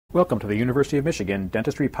Welcome to the University of Michigan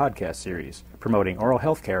Dentistry Podcast Series, promoting oral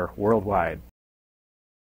health care worldwide.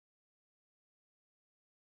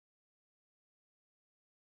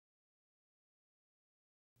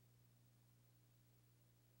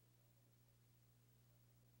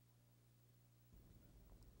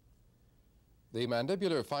 The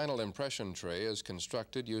mandibular final impression tray is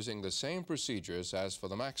constructed using the same procedures as for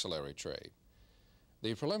the maxillary tray.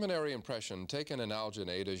 The preliminary impression taken in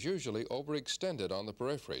alginate is usually overextended on the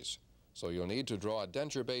peripheries, so you'll need to draw a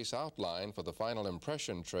denture base outline for the final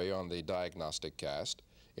impression tray on the diagnostic cast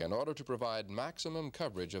in order to provide maximum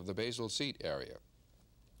coverage of the basal seat area.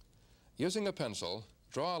 Using a pencil,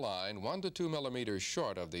 draw a line 1 to 2 millimeters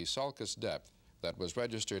short of the sulcus depth that was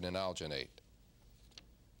registered in alginate.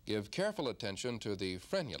 Give careful attention to the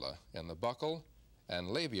frenula in the buccal and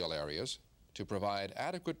labial areas to provide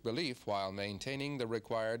adequate relief while maintaining the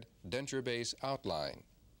required denture base outline.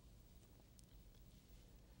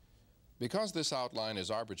 Because this outline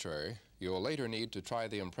is arbitrary, you will later need to try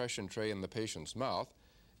the impression tray in the patient's mouth,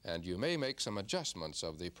 and you may make some adjustments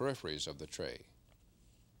of the peripheries of the tray.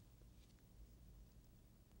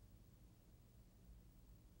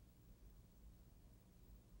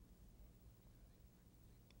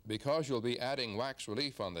 Because you'll be adding wax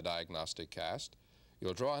relief on the diagnostic cast,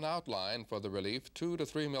 you'll draw an outline for the relief 2 to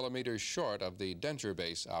 3 millimeters short of the denture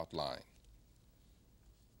base outline.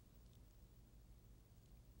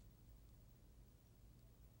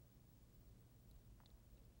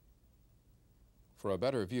 For a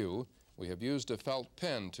better view, we have used a felt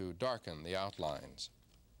pen to darken the outlines.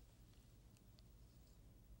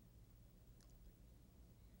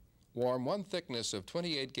 Warm 1 thickness of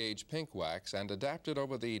 28 gauge pink wax and adapt it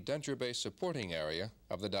over the denture base supporting area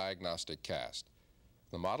of the diagnostic cast.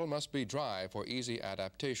 The model must be dry for easy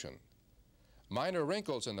adaptation. Minor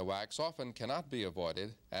wrinkles in the wax often cannot be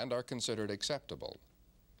avoided and are considered acceptable.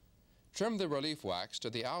 Trim the relief wax to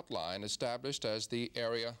the outline established as the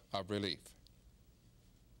area of relief.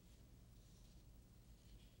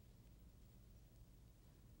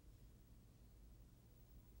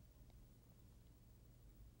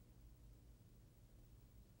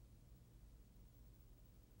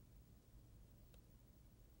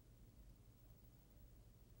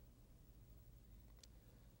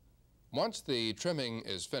 Once the trimming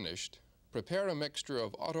is finished, prepare a mixture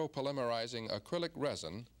of auto-polymerizing acrylic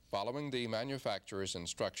resin following the manufacturer's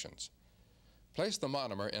instructions. Place the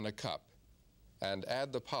monomer in a cup and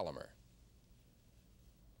add the polymer.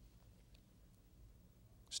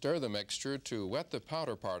 Stir the mixture to wet the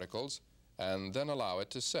powder particles and then allow it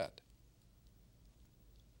to set.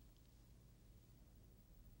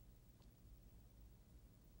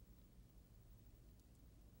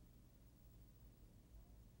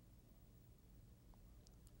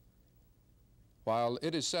 While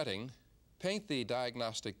it is setting, paint the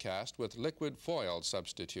diagnostic cast with liquid foil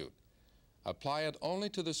substitute. Apply it only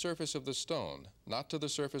to the surface of the stone, not to the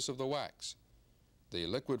surface of the wax. The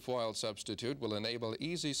liquid foil substitute will enable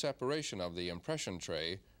easy separation of the impression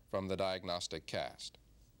tray from the diagnostic cast.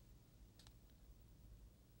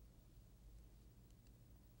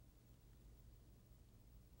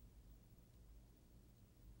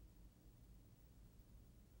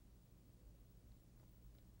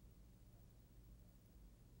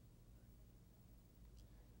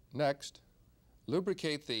 Next,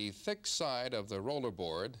 lubricate the thick side of the roller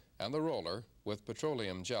board and the roller with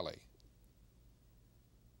petroleum jelly.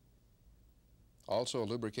 Also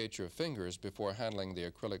lubricate your fingers before handling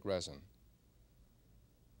the acrylic resin.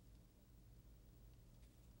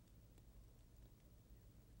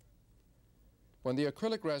 When the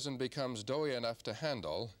acrylic resin becomes doughy enough to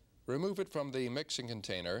handle, remove it from the mixing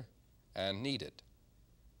container and knead it.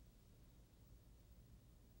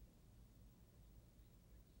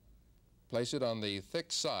 Place it on the thick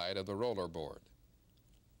side of the roller board.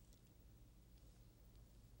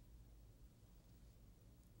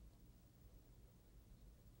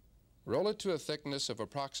 Roll it to a thickness of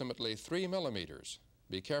approximately 3 millimeters.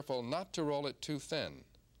 Be careful not to roll it too thin.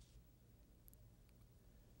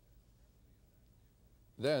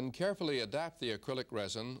 Then carefully adapt the acrylic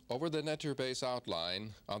resin over the denture base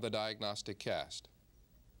outline on the diagnostic cast.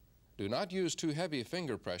 Do not use too heavy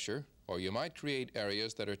finger pressure, or you might create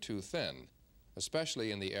areas that are too thin,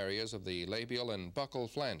 especially in the areas of the labial and buccal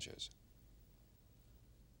flanges.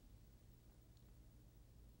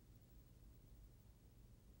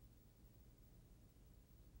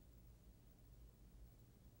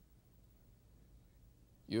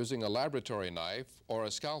 Using a laboratory knife or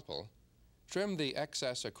a scalpel, trim the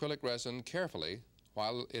excess acrylic resin carefully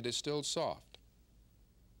while it is still soft.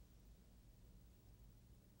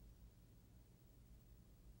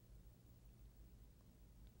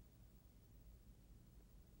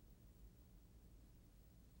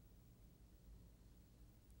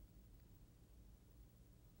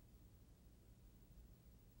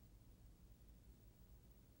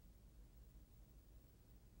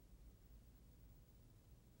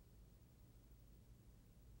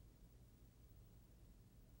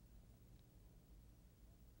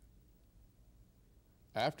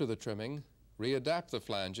 After the trimming, readapt the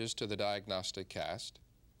flanges to the diagnostic cast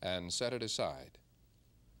and set it aside.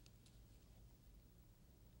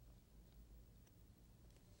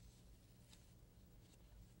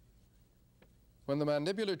 When the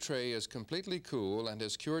mandibular tray is completely cool and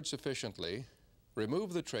has cured sufficiently,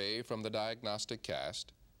 remove the tray from the diagnostic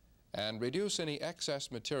cast and reduce any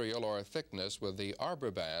excess material or thickness with the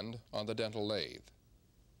arbor band on the dental lathe.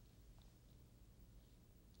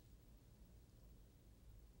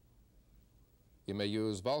 You may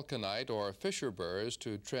use vulcanite or Fisher burrs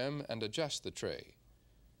to trim and adjust the tray.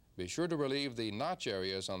 Be sure to relieve the notch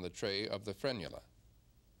areas on the tray of the frenula.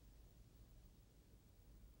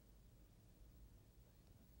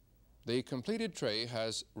 The completed tray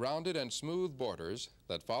has rounded and smooth borders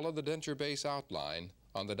that follow the denture base outline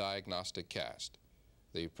on the diagnostic cast.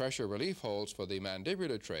 The pressure relief holes for the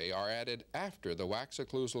mandibular tray are added after the wax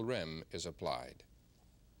occlusal rim is applied.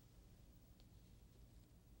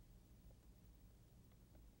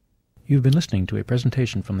 You've been listening to a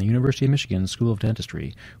presentation from the University of Michigan School of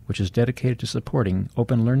Dentistry, which is dedicated to supporting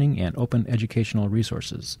open learning and open educational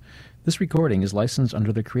resources. This recording is licensed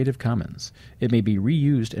under the Creative Commons. It may be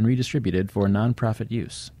reused and redistributed for nonprofit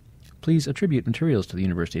use. Please attribute materials to the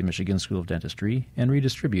University of Michigan School of Dentistry and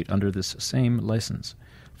redistribute under this same license.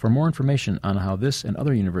 For more information on how this and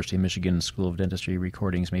other University of Michigan School of Dentistry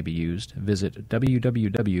recordings may be used, visit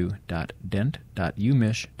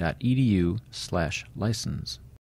www.dent.umich.edu/license.